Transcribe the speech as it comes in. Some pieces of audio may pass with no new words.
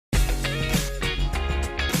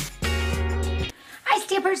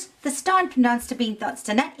Stampers, this is Dawn from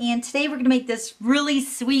DawnStampingThoughts.net, and today we're going to make this really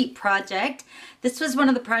sweet project. This was one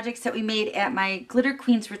of the projects that we made at my Glitter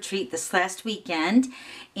Queens retreat this last weekend,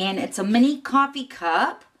 and it's a mini coffee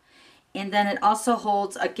cup, and then it also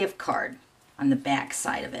holds a gift card on the back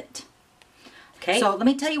side of it. Okay, so let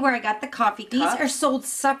me tell you where I got the coffee cup. These are sold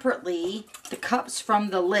separately, the cups from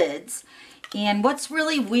the lids, and what's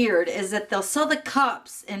really weird is that they'll sell the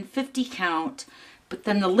cups in 50 count, but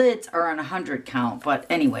then the lids are on 100 count. But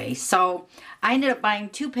anyway, so I ended up buying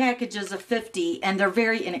 2 packages of 50, and they're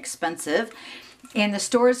very inexpensive. And the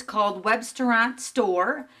store is called Webstaurant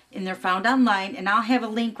Store, and they're found online. And I'll have a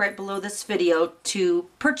link right below this video to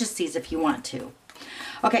purchase these if you want to.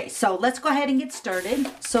 Okay, so let's go ahead and get started.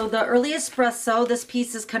 So the early espresso, this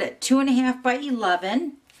piece is cut at 2.5 by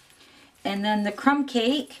 11. And then the crumb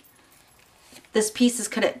cake, this piece is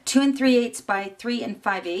cut at 2 3/8 by 3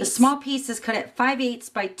 5/8. The small piece is cut at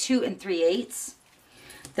 5/8 by 2 3/8.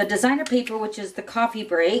 The designer paper, which is the coffee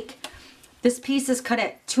break, this piece is cut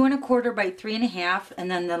at 2 1/4 by 3 1/2, and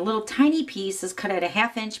then the little tiny piece is cut at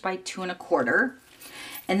 1/2 inch by 2 1/4.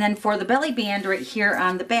 And then for the belly band right here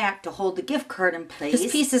on the back to hold the gift card in place,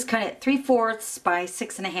 this piece is cut at 3/4 by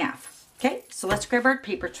 6 1/2. Okay, so let's grab our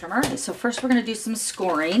paper trimmer. Okay, so first we're going to do some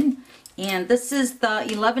scoring. And this is the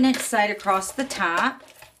 11-inch side across the top.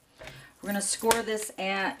 We're going to score this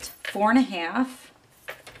at 4 1/2,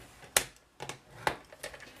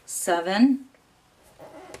 7,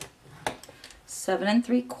 7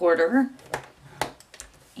 3/4,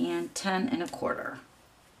 and 10 1/4.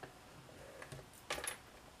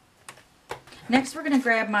 Next we're going to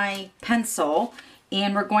grab my pencil,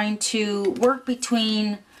 and we're going to work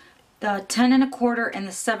between the 10 1/4 and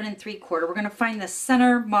the 7 3/4. We're going to find the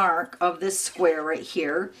center mark of this square right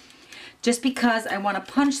here, just because I want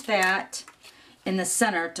to punch that in the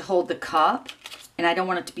center to hold the cup, and I don't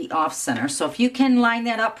want it to be off center. So if you can line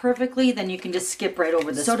that up perfectly, then you can just skip right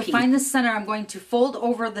over this piece. So to find the center, I'm going to fold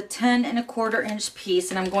over the 10 1/4 inch piece,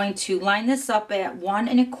 and I'm going to line this up at 1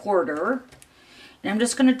 1/4, and I'm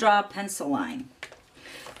just going to draw a pencil line.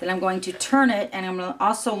 Then I'm going to turn it, and I'm going to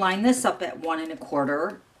also line this up at 1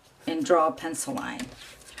 1/4 and draw a pencil line.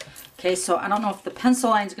 Okay, so I don't know if the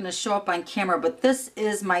pencil line is going to show up on camera, but this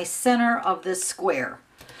is my center of this square.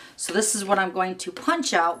 So this is what I'm going to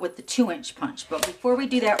punch out with the 2-inch punch. But before we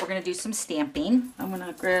do that, we're going to do some stamping. I'm going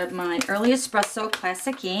to grab my Early Espresso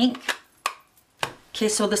Classic ink. Okay,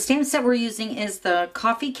 so the stamp set we're using is the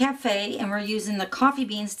Coffee Cafe, and we're using the coffee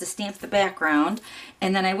beans to stamp the background.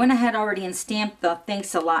 And then I went ahead already and stamped the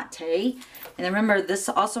Thanks a Latte. And then remember, this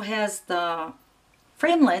also has the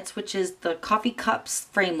framelits, which is the coffee cups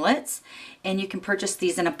framelits, and you can purchase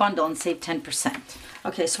these in a bundle and save 10%.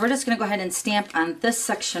 Okay, so we're just going to go ahead and stamp on this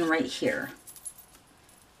section right here.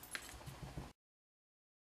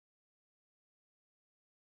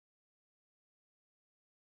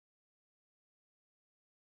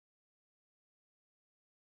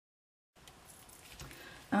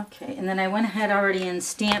 Okay, and then I went ahead already and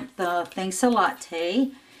stamped the Thanks a Latte,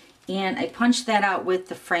 and I punched that out with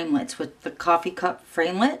the framelits, with the coffee cup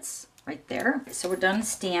framelits right there. So we're done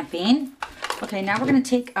stamping. Okay, now we're going to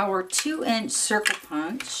take our 2-inch circle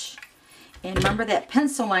punch, and remember that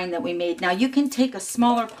pencil line that we made. Now you can take a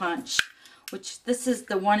smaller punch, which this is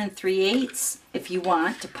the 1 3/8 if you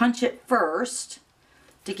want to punch it first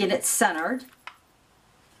to get it centered.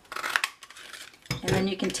 And then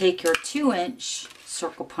you can take your 2-inch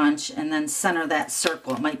circle punch and then center that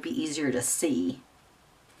circle. It might be easier to see.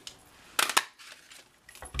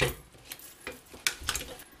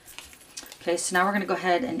 Okay, so now we're going to go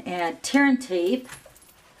ahead and add tear and tape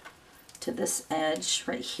to this edge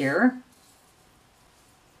right here.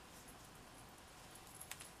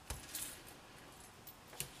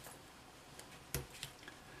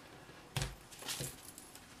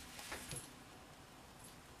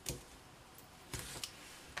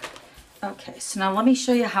 Okay, so now let me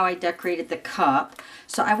show you how I decorated the cup.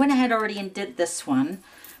 So I went ahead already and did this one,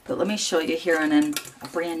 but let me show you here on a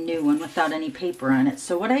brand new one without any paper on it.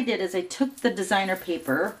 So what I did is I took the designer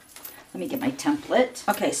paper. Let me get my template.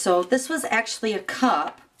 Okay, so this was actually a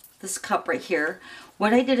cup, this cup right here.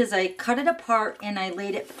 What I did is I cut it apart and I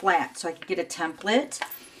laid it flat so I could get a template.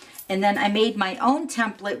 And then I made my own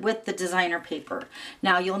template with the designer paper.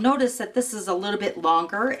 Now you'll notice that this is a little bit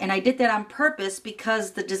longer, and I did that on purpose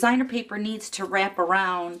because the designer paper needs to wrap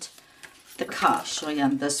around the cup. I'll show you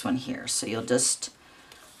on this one here. So you'll just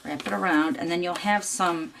wrap it around, and then you'll have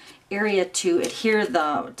some area to adhere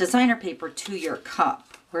the designer paper to your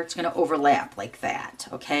cup where it's going to overlap like that.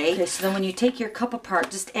 Okay, so then when you take your cup apart,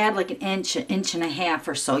 just add like an inch and a half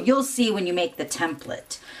or so. You'll see when you make the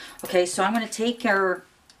template. Okay, so I'm going to take our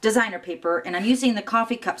designer paper, and I'm using the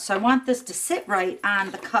coffee cup, so I want this to sit right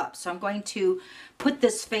on the cup. So I'm going to put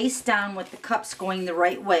this face down with the cups going the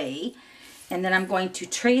right way, and then I'm going to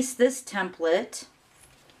trace this template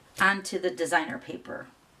onto the designer paper.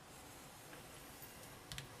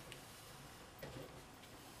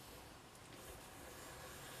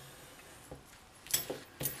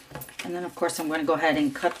 And then of course I'm going to go ahead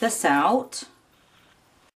and cut this out.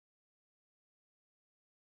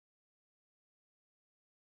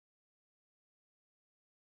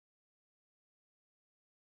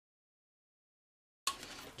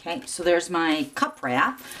 Okay, so there's my cup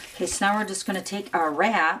wrap. Okay, so now we're just going to take our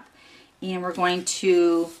wrap and we're going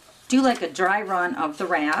to do like a dry run of the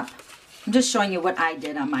wrap. I'm just showing you what I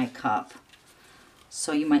did on my cup,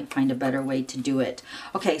 so you might find a better way to do it.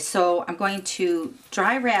 Okay, so I'm going to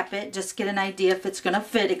dry wrap it, just get an idea if it's going to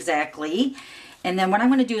fit exactly. And then what I'm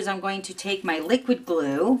going to do is I'm going to take my liquid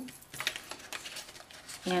glue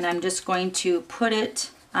and I'm just going to put it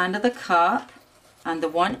onto the cup on the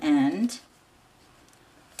one end.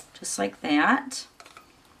 Just like that.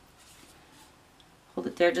 Hold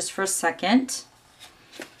it there just for a second.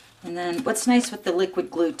 And then what's nice with the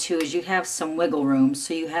liquid glue too is you have some wiggle room,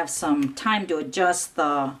 so you have some time to adjust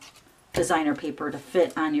the designer paper to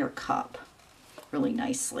fit on your cup really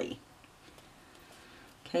nicely.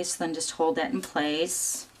 Okay, so then just hold that in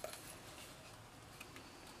place.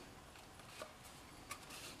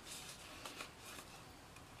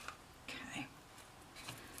 Okay,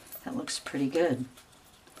 that looks pretty good.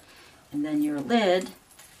 And then your lid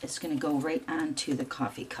is going to go right onto the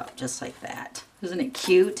coffee cup, just like that. Isn't it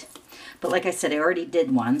cute? But like I said, I already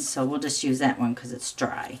did one, so we'll just use that one because it's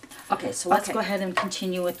dry. Okay, so let's go ahead and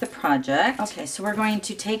continue with the project. Okay, so we're going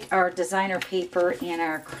to take our designer paper and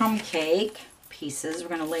our crumb cake pieces. We're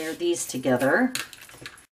going to layer these together.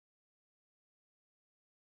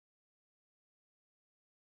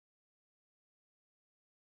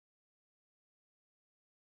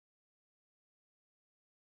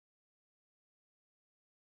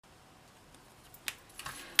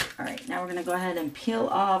 Alright, now we're going to go ahead and peel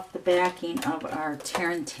off the backing of our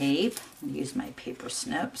tear and tape. I'm going to use my paper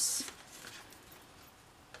snips.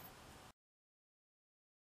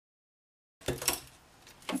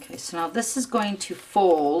 Okay, so now this is going to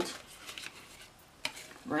fold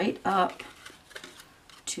right up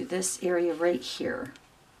to this area right here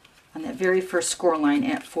on that very first score line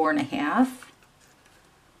at 4.5.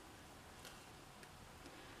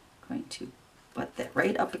 Going to butt that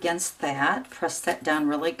right up against that, press that down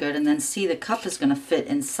really good, and then see the cup is going to fit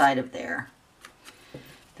inside of there.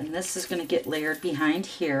 Then this is going to get layered behind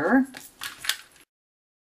here.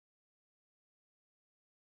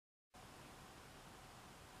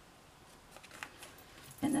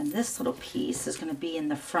 And then this little piece is going to be in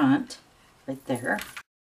the front, right there.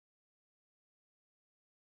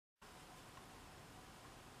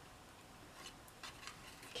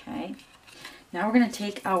 Okay, now we're going to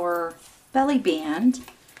take our belly band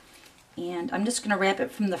and I'm just going to wrap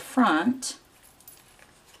it from the front.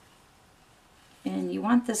 And you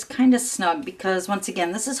want this kind of snug because once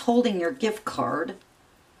again this is holding your gift card.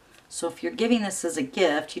 So if you're giving this as a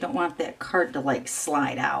gift, you don't want that card to like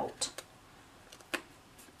slide out.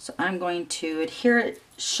 So I'm going to adhere it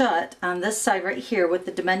shut on this side right here with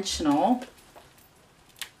the dimensional.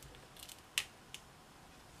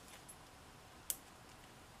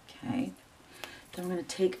 Okay. Then I'm going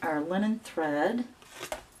to take our linen thread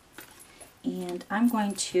and I'm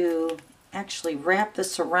going to actually wrap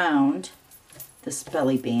this around this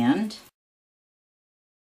belly band.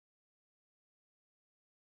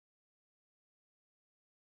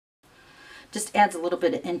 Just adds a little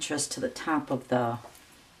bit of interest to the top of the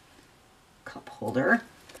cup holder.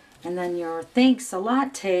 And then your thanks a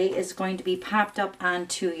latte is going to be popped up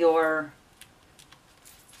onto your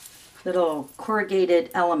little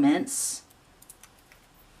corrugated elements.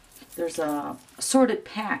 There's a assorted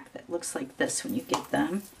pack that looks like this when you get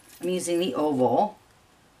them. I'm using the oval.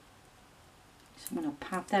 So I'm going to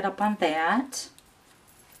pop that up on that.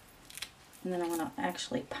 And then I'm going to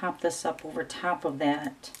actually pop this up over top of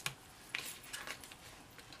that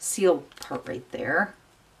seal part right there.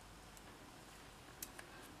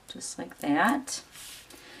 Just like that.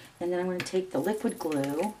 And then I'm going to take the liquid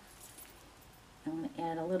glue. I'm going to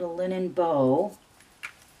add a little linen bow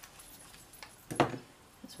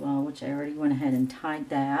as well, which I already went ahead and tied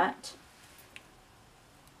that.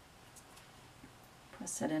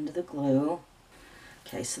 Press that into the glue.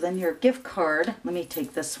 Okay, so then your gift card, let me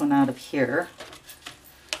take this one out of here.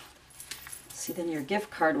 See, then your gift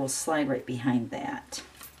card will slide right behind that.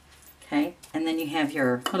 Okay, and then you have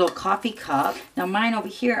your little coffee cup. Now mine over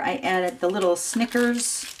here, I added the little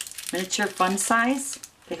Snickers miniature fun size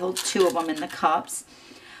They hold 2 of them in the cups.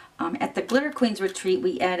 At the Glitter Queens retreat,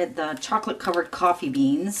 we added the chocolate covered coffee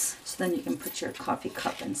beans. So then you can put your coffee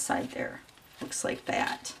cup inside there. Looks like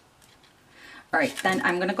that. All right, then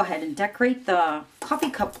I'm gonna go ahead and decorate the coffee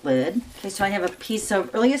cup lid. Okay, so I have a piece of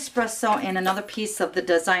early espresso and another piece of the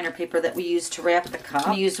designer paper that we use to wrap the cup.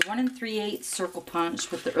 I'm gonna use 1 3/8 circle punch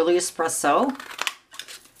with the early espresso.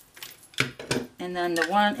 And then the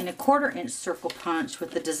 1 1/4 inch circle punch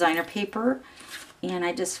with the designer paper. And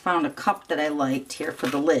I just found a cup that I liked here for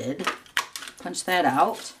the lid. Punch that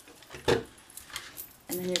out. And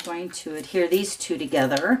then you're going to adhere these 2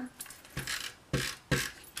 together.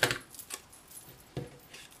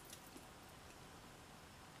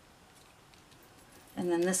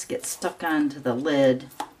 And then this gets stuck onto the lid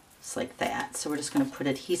just like that. So we're just going to put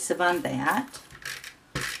adhesive on that.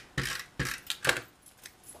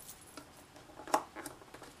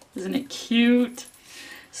 Isn't it cute?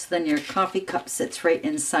 So then your coffee cup sits right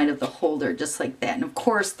inside of the holder just like that. And of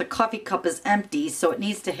course the coffee cup is empty, so it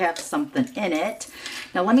needs to have something in it.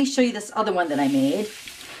 Now let me show you this other one that I made.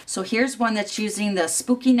 So here's one that's using the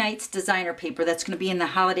Spooky Nights designer paper that's going to be in the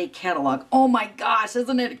holiday catalog. Oh my gosh,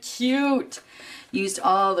 isn't it cute? Used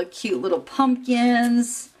all the cute little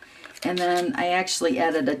pumpkins. And then I actually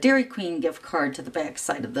added a Dairy Queen gift card to the back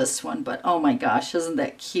side of this one. But oh my gosh, isn't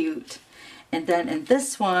that cute? And then in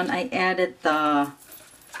this one, I added the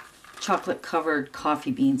chocolate covered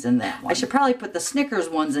coffee beans in that one. I should probably put the Snickers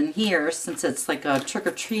ones in here since it's like a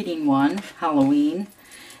trick-or-treating one, Halloween.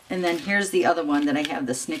 And then here's the other one that I have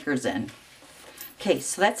the Snickers in. Okay,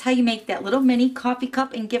 so that's how you make that little mini coffee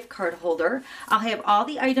cup and gift card holder. I'll have all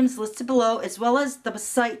the items listed below as well as the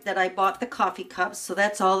site that I bought the coffee cups. So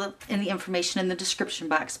that's all in the information in the description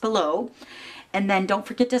box below. And then don't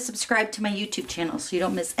forget to subscribe to my YouTube channel so you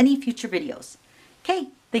don't miss any future videos. Okay,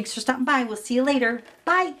 thanks for stopping by. We'll see you later.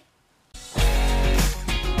 Bye.